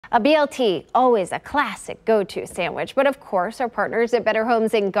A BLT, always a classic go-to sandwich, but of course our partners at Better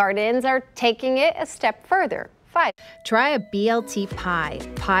Homes and Gardens are taking it a step further. Try a BLT pie.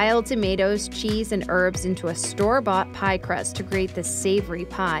 Pile tomatoes, cheese, and herbs into a store-bought pie crust to create this savory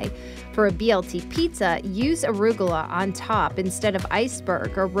pie. For a BLT pizza, use arugula on top instead of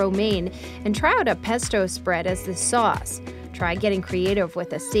iceberg or romaine, and try out a pesto spread as the sauce. Try getting creative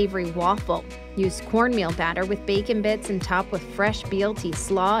with a savory waffle. Use cornmeal batter with bacon bits and top with fresh BLT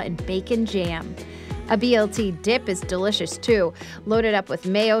slaw and bacon jam. A BLT dip is delicious too, loaded up with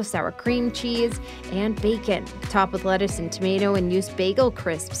mayo, sour cream cheese, and bacon. Top with lettuce and tomato and use bagel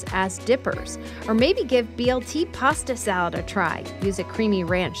crisps as dippers. Or maybe give BLT pasta salad a try. Use a creamy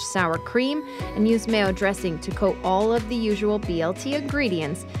ranch sour cream and use mayo dressing to coat all of the usual BLT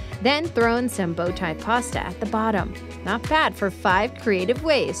ingredients. Then throw in some bow tie pasta at the bottom. Not bad for 5 creative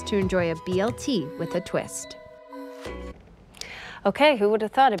ways to enjoy a BLT with a twist. Okay, who would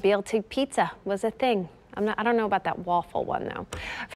have thought a BLT pizza was a thing? I don't know about that waffle one though.